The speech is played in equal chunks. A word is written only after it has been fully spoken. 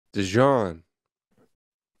Dijon.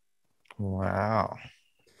 Wow.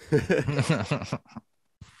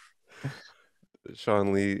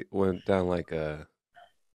 Sean Lee went down like a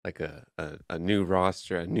new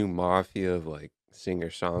roster, a new mafia of like singer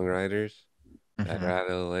songwriters that are hmm out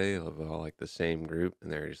of LA of all like the same group,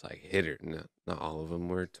 and they're just like hitter. Not all of them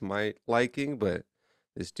were to my liking, but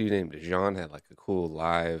this dude named Dijon had like a cool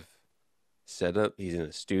live setup. He's in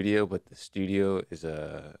a studio, but the studio is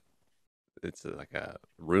like a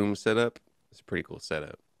room setup. It's a pretty cool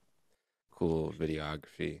setup, cool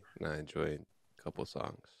videography, and I enjoyed a couple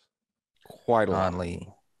songs, quite a Sean lot. Lee.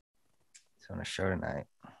 He's on a show tonight.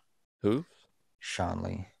 Who? Sean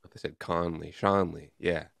Lee. They said Conley, Sean Lee.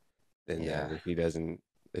 Yeah. Then Yeah. if he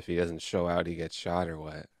doesn't show out, he gets shot or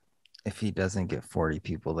what? If he doesn't get 40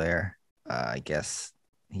 people there, I guess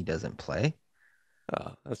he doesn't play.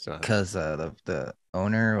 Oh, that's not. Because the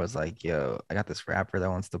owner was like, "Yo, I got this rapper that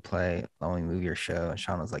wants to play. Let me move your show." And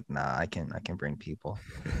Sean was like, "Nah, I can bring people."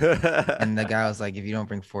 And the guy was like, "If you don't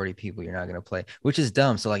bring 40 people, you're not gonna play," which is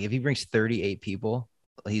dumb. So like, if he brings 38 people,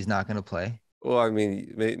 he's not gonna play. Well, I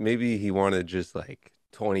mean, maybe he wanted just like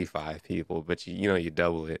 25 people, but you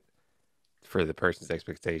double it for the person's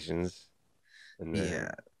expectations, and Yeah,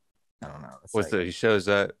 then I don't know. It's what's like he shows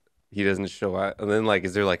up, he doesn't show out, and then like,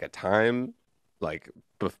 is there like a time, like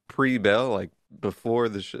pre-bell, like before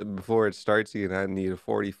it starts, you need a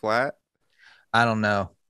 40 flat? I don't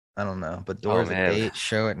know. I don't know. But Oh doors at man, 8,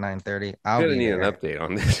 show at 9:30. I'll gonna be need an there. update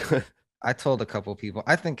on this one. I told a couple people.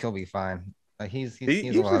 I think he'll be fine. Like He he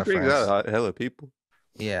has a usually lot of brings friends. out a hella people.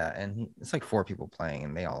 Yeah, and it's like 4 people playing,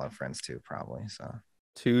 and they all have friends too, probably. So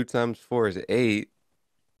Two times four is eight.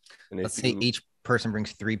 And let's if say you, each person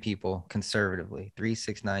brings 3 people conservatively, 3,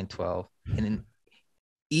 6, 9, 12, and then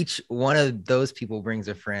each one of those people brings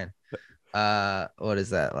a friend. What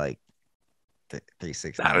is that like? 3,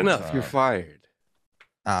 6, not 9, enough, you're 12. fired.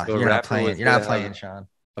 Ah, So a you're not rapper playing. was You're not gonna have playing, Sean.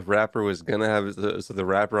 a rapper was gonna have so the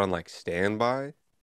rapper on like standby.